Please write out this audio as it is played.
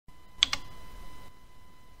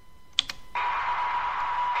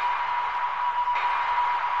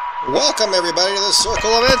Welcome everybody to the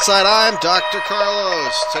Circle of Insight. I'm Dr.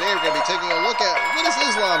 Carlos. Today we're going to be taking a look at what does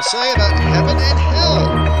Islam say about heaven and hell.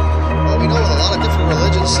 Well, we know what a lot of different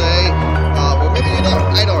religions say. Well, maybe you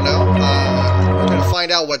don't. I don't know. We're going to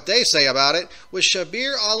find out what they say about it with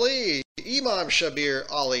Shabir Ali, Imam Shabir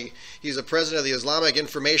Ali. He's the president of the Islamic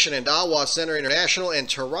Information and Dawah Center International in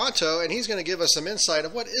Toronto, and he's going to give us some insight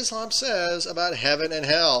of what Islam says about heaven and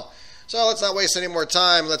hell. So let's not waste any more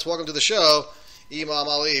time. Let's welcome to the show Imam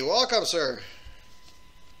Ali. Welcome, sir.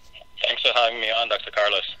 Thanks for having me on, Dr.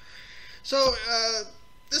 Carlos. So,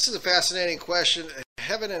 this is a fascinating question.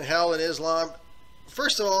 Heaven and hell in Islam.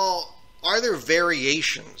 First of all, are there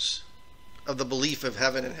variations of the belief of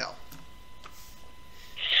heaven and hell?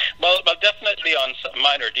 Well, definitely on some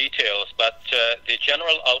minor details, but the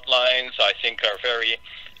general outlines, I think, are very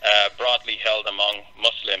broadly held among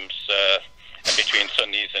Muslims between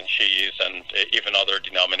Sunnis and Shiis and even other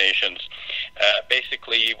denominations.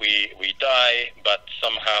 Basically, we die, but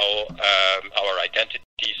somehow our identity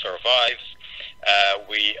survives.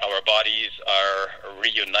 Our bodies are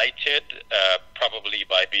reunited, probably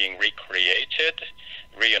by being reunited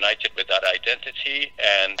with that identity,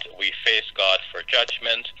 and we face God for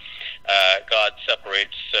judgment. God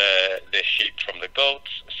separates the sheep from the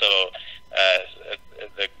goats, so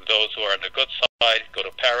those who are on the good side go to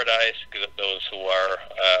paradise, those who are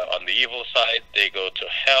on the evil side, they go to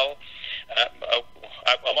hell.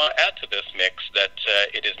 I want to add to this mix that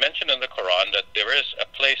it is mentioned in the Quran that there is a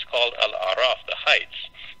place called Al-Araf, the Heights.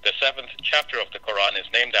 The 7th chapter of the Quran is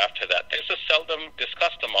named after that. This is seldom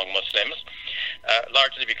discussed among Muslims,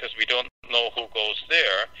 largely because we don't know who goes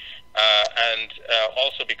there, and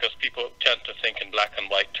also because people tend to think in black and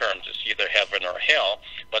white terms. It's either heaven or hell,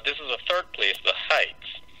 but this is a third place, the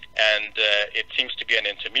Heights, and it seems to be an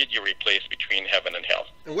intermediary place between heaven and hell.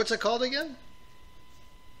 And what's it called again?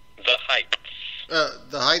 The Heights.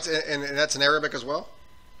 The Heights, and that's in Arabic as well?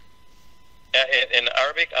 In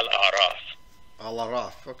Arabic, Al-Araf.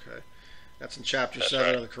 Al-Araf, okay. That's in chapter That's 7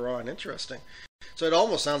 right. of the Quran. Interesting. So it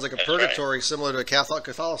almost sounds like a That's purgatory, right. similar to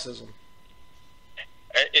Catholicism.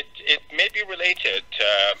 It may be related.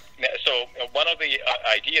 So one of the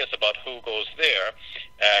ideas about who goes there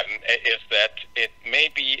is that it may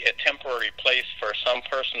be a temporary place for some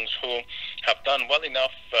persons who have done well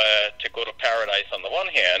enough to go to paradise on the one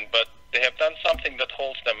hand, but they have done something that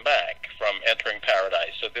holds them back from entering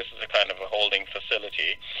paradise. So this is a kind of a holding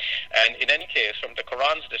facility. And in any case, from the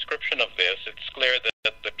Quran's description of this, it's clear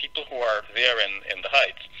that the people who are there in the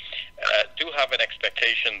Heights do have an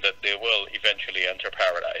expectation that they will eventually enter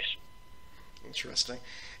paradise. Interesting.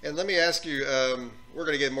 And let me ask you, we're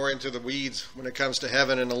going to get more into the weeds when it comes to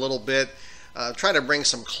heaven in a little bit, try to bring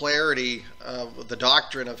some clarity with the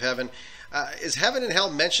doctrine of heaven. Is heaven and hell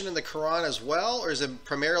mentioned in the Quran as well, or is it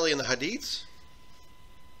primarily in the Hadiths?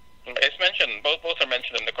 It's mentioned, both are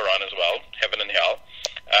mentioned in the Quran as well, heaven and hell,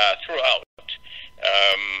 throughout.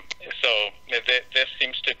 So this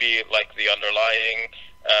seems to be like the underlying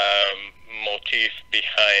motif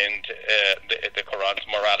behind the Quran's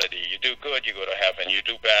morality. You do good, you go to heaven. You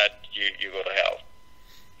do bad, you go to hell.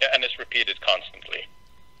 And it's repeated constantly.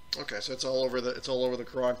 Okay, so it's all over the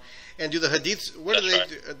Quran. And do the Hadiths?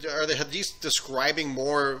 Are the Hadiths describing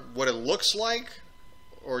more what it looks like,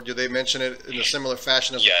 or do they mention it in a similar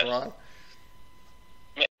fashion as Yes. the Quran?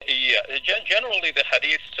 Yeah, generally the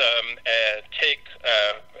Hadiths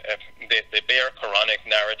they bear Quranic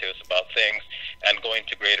narratives about things and go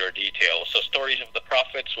into greater detail. So stories of the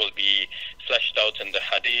prophets will be fleshed out in the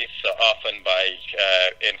Hadiths, often by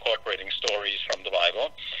incorporating stories from the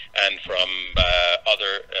Bible and from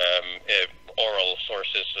other oral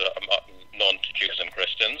sources known to Jews and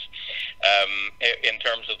Christians. In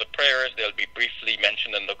terms of the prayers, they'll be briefly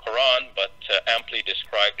mentioned in the Quran, but amply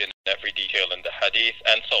described in every detail in the Hadith,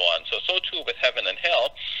 and so on. So too with heaven and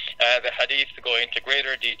hell. The Hadith go into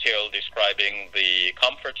greater detail describing the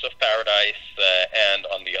comforts of paradise and,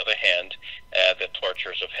 on the other hand, the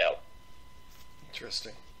tortures of hell.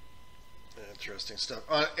 Interesting stuff.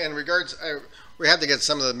 In regards, we have to get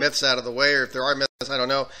some of the myths out of the way, or if there are myths, I don't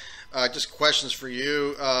know. Just questions for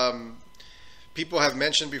you. People have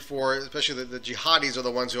mentioned before, especially the jihadis are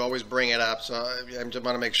the ones who always bring it up, so I just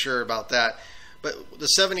want to make sure about that. But the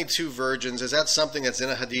 72 virgins, is that something that's in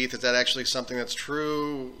a hadith? Is that actually something that's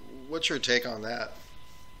true? What's your take on that?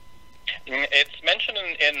 It's mentioned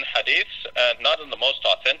in hadiths, not in the most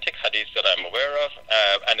authentic hadiths that I'm aware of,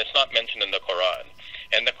 and it's not mentioned in the Quran.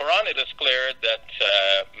 In the Quran, it is clear that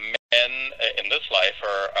men in this life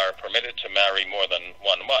are permitted to marry more than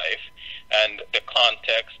one wife, and the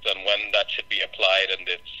context and when that should be applied and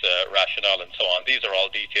its rationale and so on. These are all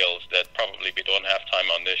details that probably we don't have time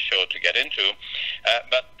on this show to get into,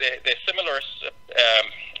 but the similar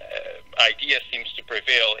idea seems to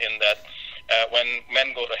prevail in that when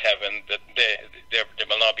men go to heaven, that they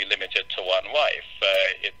will not be limited to one wife.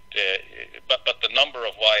 But the number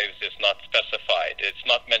of wives is not specified. It's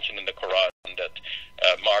not mentioned in the Quran that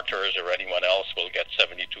martyrs or anyone else will get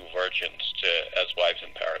 72 virgins as wives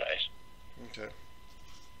in paradise. Okay.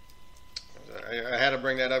 I had to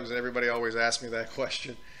bring that up because everybody always asks me that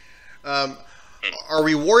question. Are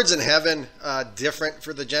rewards in heaven different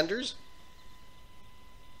for the genders?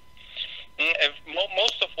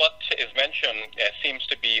 Most of what is mentioned seems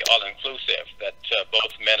to be all-inclusive, that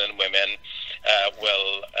both men and women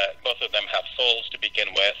both of them have souls to begin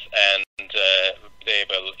with, and they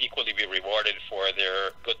will equally be rewarded for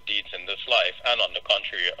their good deeds in this life, and on the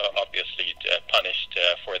contrary, obviously punished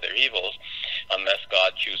for their evils, unless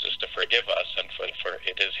God chooses to forgive us, and for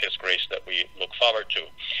it is His grace that we look forward to.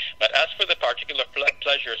 But as for the particular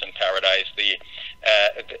pleasures in paradise, the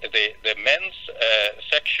men's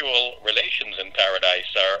sexual relations in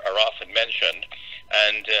paradise are often mentioned,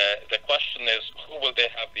 and the question is, who will they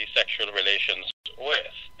have these sexual relations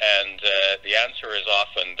with? And the answer is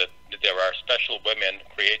often that there are special women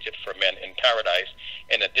created for men in paradise,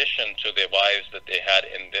 in addition to the wives that they had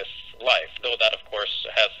in this life, though that, of course,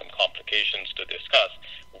 has some complications to discuss.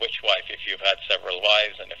 Which wife, if you've had several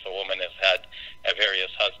wives, and if a woman has had various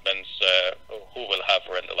husbands, who will have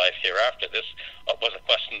her in the life hereafter? This was a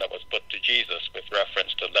question that was put to Jesus with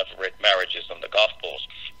reference to levirate marriages in the Gospels.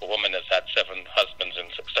 A woman has had 7 husbands in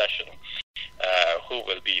succession. Who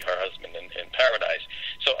will be her husband in paradise?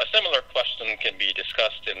 So a similar question can be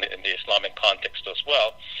discussed in the Islamic context as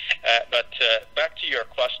well. But back to your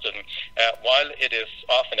question, while it is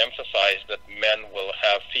often emphasized that men will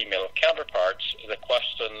have female counterparts, the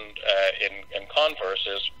question in converse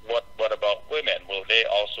is, what about women? Will they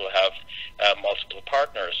also have multiple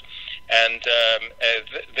partners? And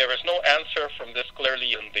there is no answer from this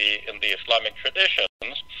clearly in the Islamic traditions,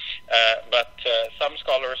 but some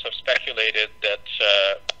scholars have speculated that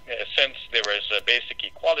since there is a basic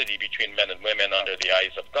equality between men and women under the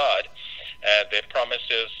eyes of God, the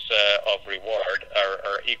promises of reward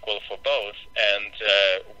are equal for both, and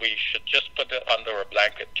we should just put it under a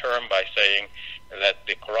blanket term by saying that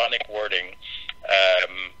the Quranic wording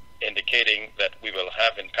indicating that we will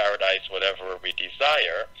have in paradise whatever we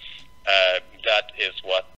desire, that is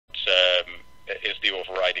what is the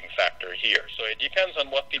overriding factor here. So it depends on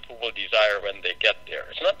what people will desire when they get there.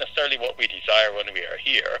 It's not necessarily what we desire when we are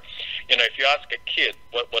here. You know, if you ask a kid,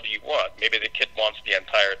 what do you want? Maybe the kid wants the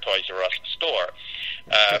entire Toys R Us store.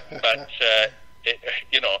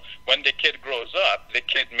 When the kid grows up, the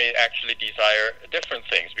kid may actually desire different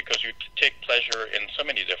things, because you take pleasure in so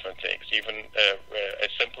many different things. Even a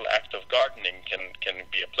simple act of gardening can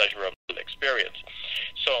be a pleasurable experience.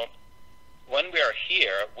 So when we are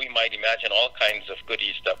here, we might imagine all kinds of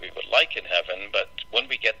goodies that we would like in heaven, but when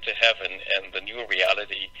we get to heaven and the new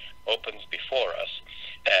reality opens before us,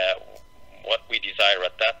 what we desire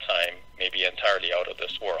at that time may be entirely out of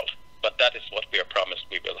this world. But that is what we are promised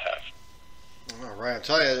we will have. All right, I'll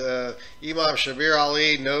tell you, Imam Shabir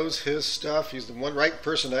Ali knows his stuff. He's the one right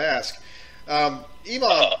person to ask. Imam,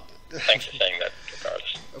 thanks for saying that, Dr.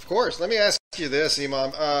 Carlos. Of course. Let me ask you this,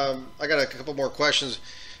 Imam. I got a couple more questions.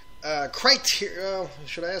 Criteria.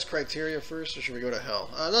 Should I ask criteria first, or should we go to hell?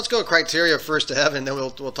 Let's go criteria first to heaven, then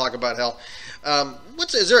we'll talk about hell.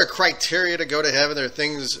 Is there a criteria to go to heaven? There are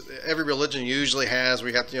things every religion usually has.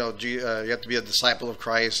 We have to, you have to be a disciple of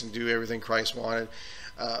Christ and do everything Christ wanted.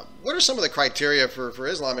 What are some of the criteria for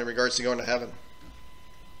Islam in regards to going to heaven?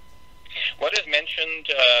 What is mentioned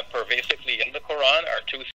pervasively in the Quran are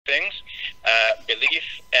 2 things: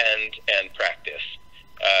 belief and practice.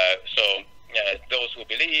 Those who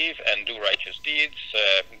believe and do righteous deeds,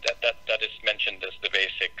 that is mentioned as the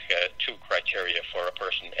basic 2 criteria for a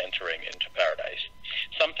person entering into paradise.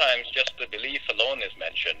 Sometimes just the belief alone is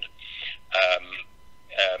mentioned.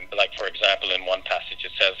 Like, for example, in one passage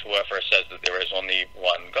it says, whoever says that there is only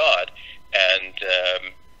one God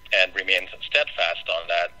and remains steadfast on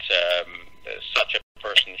that, such a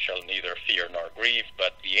person shall neither fear nor grieve,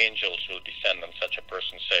 but the angels will descend on such a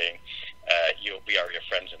person, saying, we are your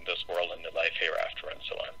friends in this world and the life hereafter, and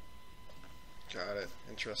so on. Got it.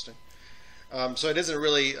 Interesting. So it isn't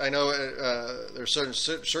really, I know there are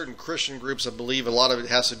certain Christian groups that believe a lot of it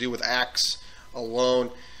has to do with acts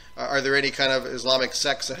alone. Are there any kind of Islamic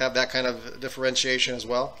sects that have that kind of differentiation as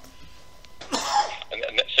well?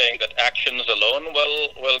 And saying that action actions alone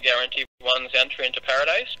will guarantee one's entry into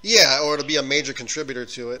paradise? Yeah, or it'll be a major contributor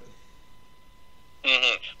to it.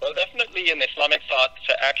 Well, definitely in Islamic thought,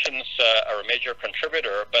 actions are a major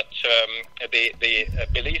contributor, but the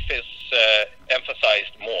belief is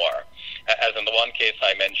emphasized more. As in the one case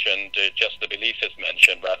I mentioned, just the belief is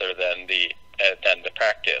mentioned rather than the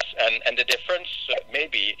practice. And the difference may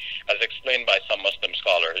be, as explained by some Muslim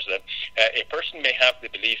scholars, that a person may have the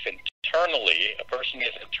belief internally, a person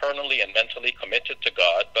is internally and mentally committed to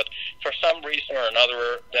God, but for some reason or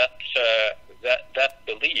another, that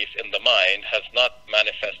belief in the mind has not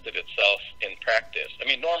manifested itself in practice. I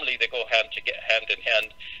mean, normally they go hand in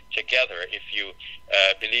hand together. If you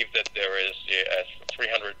believe that there is a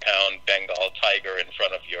 300-pound Bengal tiger in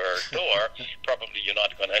front of your door, probably you're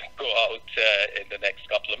not going to go out in the next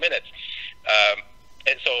couple of minutes.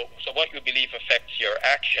 And so what you believe affects your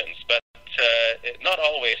actions, but not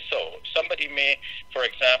always so. Somebody may, for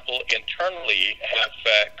example, internally have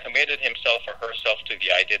committed himself or herself to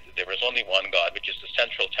the idea that there is only one God, which is the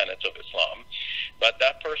central tenet of Islam, but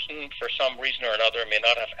that person, for some reason or another, may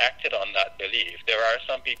not have acted on that belief. There are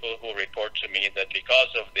some people who report to me that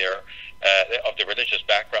because of the religious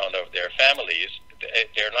background of their families,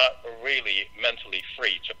 they're not really mentally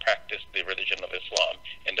free to practice the religion of Islam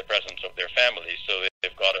in the presence of their families, so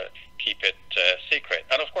they've got to keep it secret.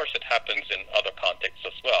 And of course it happens in other contexts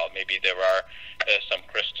as well. Maybe there are some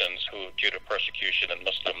Christians who, due to persecution in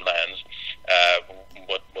Muslim lands,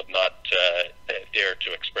 would not dare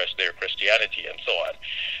to express their Christianity and so on.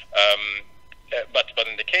 But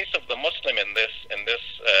in the case of the Muslim in this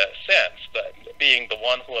sense, being the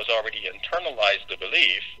one who has already internalized the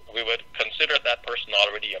belief, we would consider that person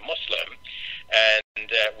already a Muslim, and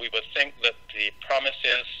we would think that the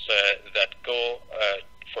promises that go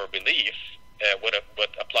for belief would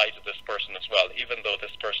apply to this person as well, even though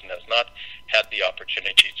this person has not had the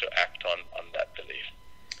opportunity to act on that belief.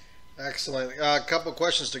 Excellent. A couple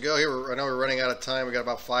questions to go here. I know we're running out of time. We got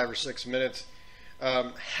about 5 or 6 minutes.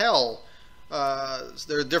 Hell.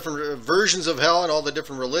 There are different versions of hell in all the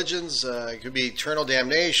different religions. It could be eternal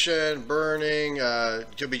damnation, burning.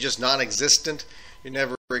 It could be just non-existent. You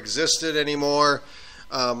never existed anymore.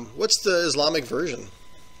 What's the Islamic version?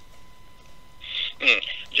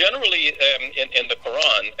 Generally, in the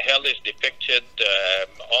Quran, hell is depicted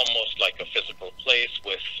almost like a physical place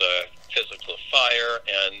with physical fire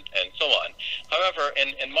and so on. However,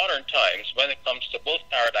 in modern times, when it comes to both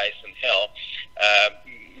paradise and hell,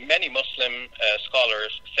 many Muslim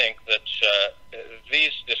scholars think that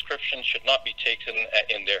these descriptions should not be taken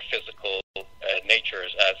in their physical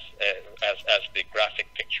natures as the graphic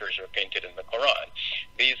pictures are painted in the Quran.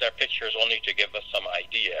 These are pictures only to give us some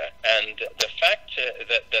idea, and the fact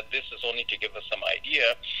that this is only to give us some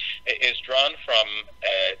idea is drawn from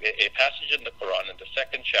a passage in the Quran in the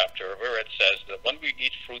 2nd chapter where it says that when we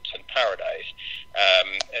eat fruits in paradise,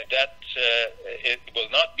 that it will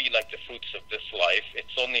not be like the fruits of this life.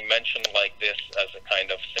 It's only mentioned like this as a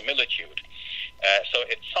kind of similitude. So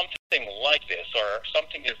it's something like this, or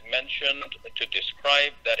something is mentioned to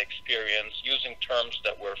describe that experience using terms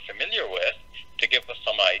that we're familiar with to give us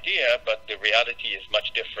some idea, but the reality is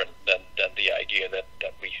much different than the idea that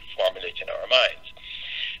we formulate in our minds.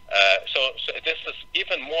 So this is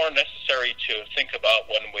even more necessary to think about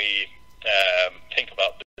when we think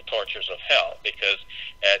about the tortures of hell, because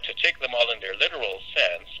to take them all in their literal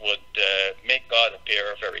sense would make God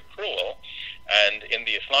appear very cruel. And in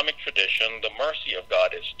the Islamic tradition, the mercy of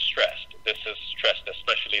God is stressed. This is stressed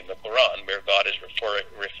especially in the Quran, where God is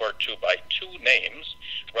referred to by 2 names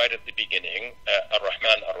right at the beginning,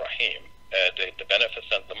 Ar-Rahman, Ar-Rahim, the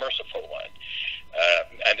beneficent, the merciful one.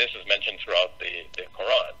 And this is mentioned throughout the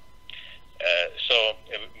Quran. So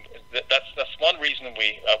that's one reason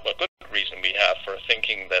a good reason we have for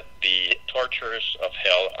thinking that the tortures of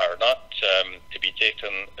hell are not to be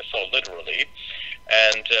taken so literally.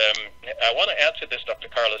 And I want to add to this, Dr.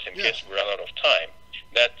 Carlos, in case we run out of time,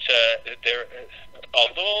 that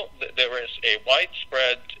although there is a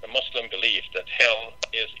widespread Muslim belief that hell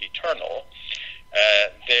is eternal,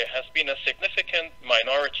 there has been a significant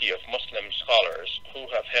minority of Muslim scholars who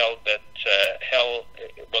have held that hell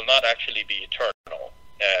will not actually be eternal.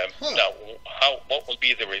 Now, what will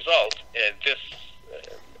be the result? This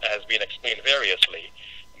has been explained variously,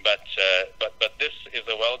 but this is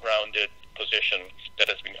a well-grounded position that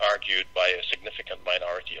has been argued by a significant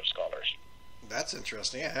minority of scholars. That's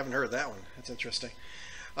interesting. I haven't heard that one. That's interesting.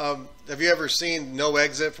 Have you ever seen No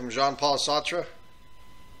Exit from Jean-Paul Sartre?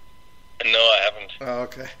 No, I haven't. Oh,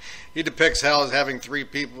 okay. He depicts hell as having 3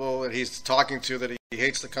 people that he's talking to that he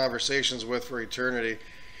hates the conversations with for eternity.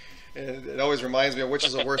 And it always reminds me of which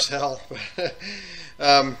is a worse hell.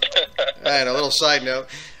 And a little side note.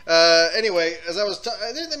 Anyway, as I was,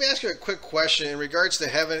 let me ask you a quick question in regards to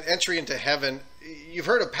heaven, entry into heaven. You've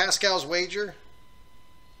heard of Pascal's wager?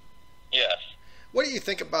 Yes. What do you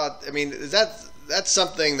think about? I mean, is that's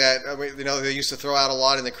something that they used to throw out a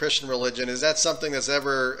lot in the Christian religion? Is that something that's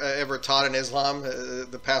ever taught in Islam?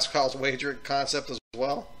 The Pascal's wager concept as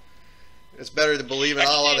well. It's better to believe in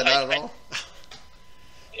Allah than not at all.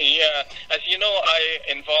 Yeah, as you know, I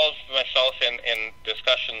involve myself in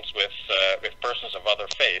discussions with persons of other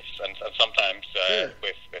faiths, and sometimes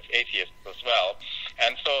with atheists as well.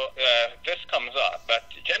 And so this comes up. But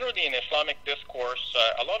generally in Islamic discourse,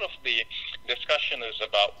 a lot of the discussion is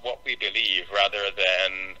about what we believe rather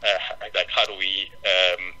than like how do we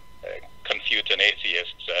confute an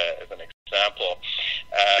atheist, as an example.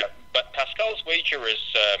 But Pascal's wager is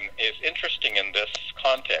interesting in this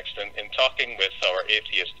context. In talking with our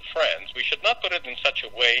atheist friends, we should not put it in such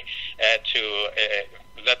a way to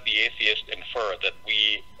let the atheist infer that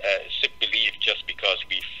we believe just because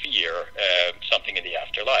we fear something in the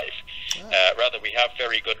afterlife. Rather, we have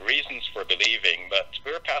very good reasons for believing. But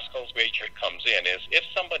where Pascal's wager comes in is if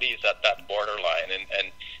somebody is at that borderline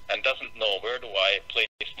and doesn't know where do I place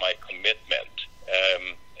my commitment.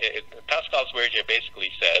 Pascal's wager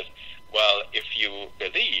basically says, well, if you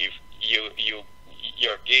believe,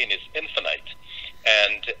 your gain is infinite,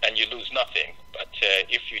 and you lose nothing. But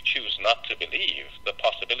if you choose not to believe, the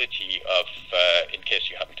possibility of, in case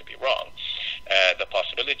you happen to be wrong, the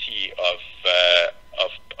possibility of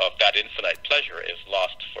that infinite pleasure is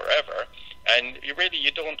lost forever, and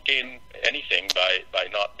you don't gain anything by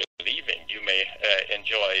not believing. You may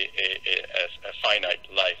enjoy a finite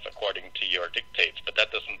life according to your dictates, but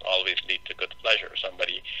that doesn't always lead to good pleasure.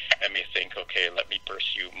 Somebody may think, okay, let me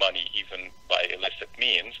pursue money even by illicit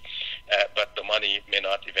means, but the money may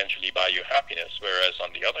not eventually buy you happiness, whereas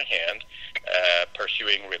on the other hand,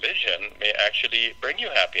 pursuing religion may actually bring you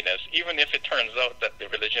happiness, even if it turns out that the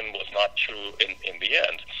religion was not true in the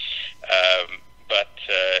end. But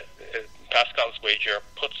Pascal's wager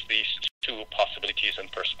puts these two possibilities in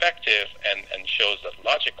perspective and shows that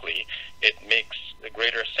logically it makes a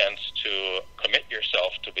greater sense to commit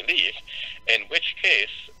yourself to belief, in which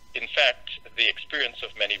case, in fact, the experience of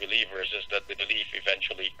many believers is that the belief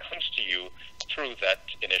eventually comes to you through that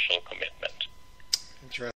initial commitment.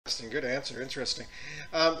 Interesting. Good answer. Interesting.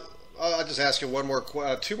 I'll just ask you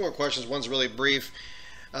two more questions. One's really brief.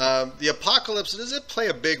 The apocalypse, does it play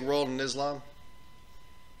a big role in Islam?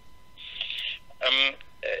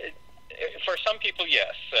 For some people,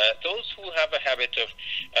 yes. Those who have a habit of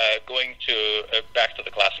going back to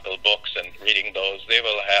the classical books and reading those, they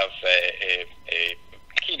will have a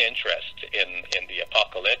keen interest in the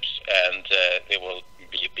apocalypse, and they will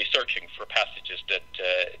be searching for passages that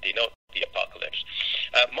denote the apocalypse.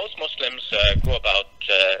 Most Muslims go about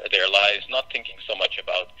their lives not thinking so much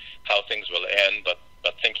about how things will end, but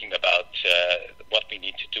thinking about what we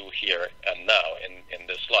need to do here and now in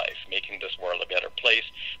this life, making this world a better place,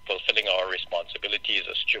 fulfilling our responsibilities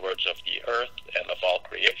as stewards of the earth and of all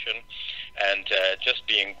creation, and just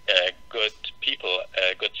being good people,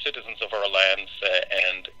 good citizens of our lands,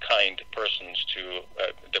 and kind persons to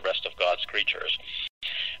the rest of God's creatures.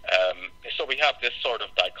 So we have this sort of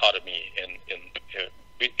dichotomy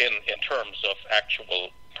in terms of actual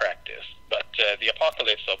practice. But the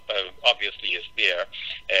apocalypse obviously is there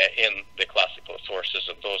in the classical sources,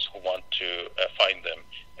 and those who want to find them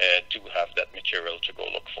do have that material to go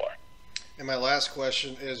look for. And my last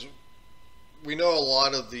question is, we know a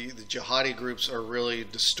lot of the jihadi groups are really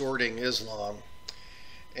distorting Islam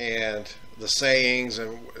and the sayings,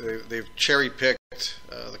 and they've cherry-picked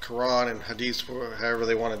the Quran and Hadith, however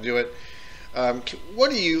they want to do it. What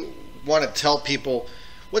do you want to tell people?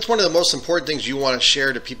 What's one of the most important things you want to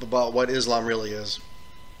share to people about what Islam really is?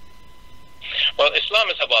 Well, Islam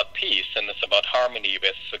is about peace, and it's about harmony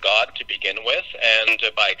with God to begin with, and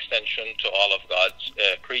by extension to all of God's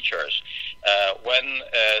creatures. When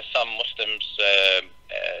some Muslims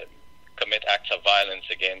commit acts of violence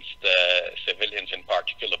against civilians in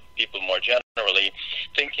particular, people more generally,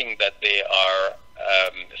 thinking that they are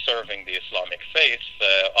serving the Islamic faith,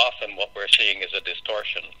 often what we're seeing is a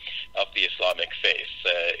distortion of the Islamic faith.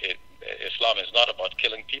 Islam is not about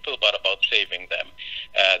killing people, but about saving them.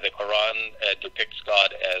 The Quran depicts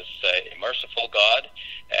God as a merciful God,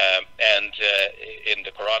 and in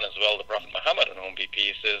the Quran as well, the Prophet Muhammad, on whom be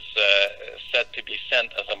peace, is said to be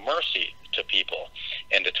sent as a mercy to people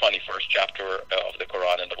in the 21st chapter of the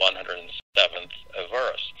Quran, in the 107th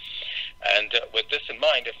verse. And with this in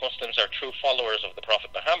mind, if Muslims are true followers of the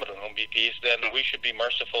Prophet Muhammad and whom be peace, then we should be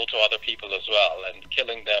merciful to other people as well. And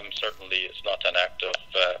killing them certainly is not an act of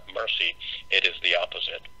mercy. It is the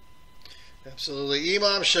opposite. Absolutely.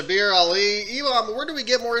 Imam Shabir Ali. Imam, where do we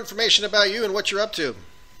get more information about you and what you're up to?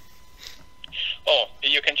 Oh,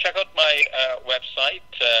 you can check out my website,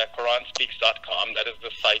 QuranSpeaks.com. That is the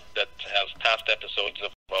site that has past episodes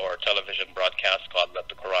of our television broadcast called Let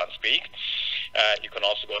the Quran Speak. You can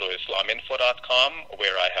also go to IslamInfo.com,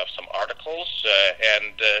 where I have some articles,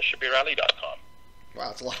 and ShabirAli.com. Wow,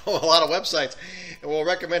 it's a lot of websites. And we'll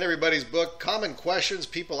recommend everybody's book, Common Questions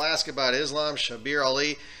People Ask About Islam, Shabir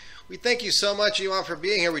Ali. We thank you so much, Imam, for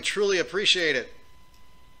being here. We truly appreciate it.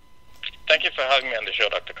 Thank you for having me on the show,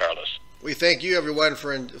 Dr. Carlos. We thank you, everyone,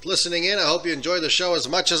 for listening in. I hope you enjoyed the show as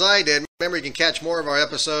much as I did. Remember, you can catch more of our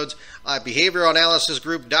episodes at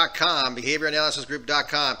behavioralanalysisgroup.com,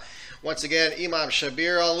 behavioralanalysisgroup.com. Once again, Imam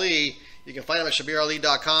Shabir Ali. You can find him at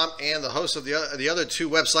ShabirAli.com and the host of the other two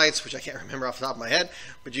websites, which I can't remember off the top of my head,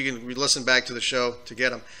 but you can listen back to the show to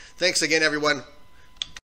get them. Thanks again, everyone.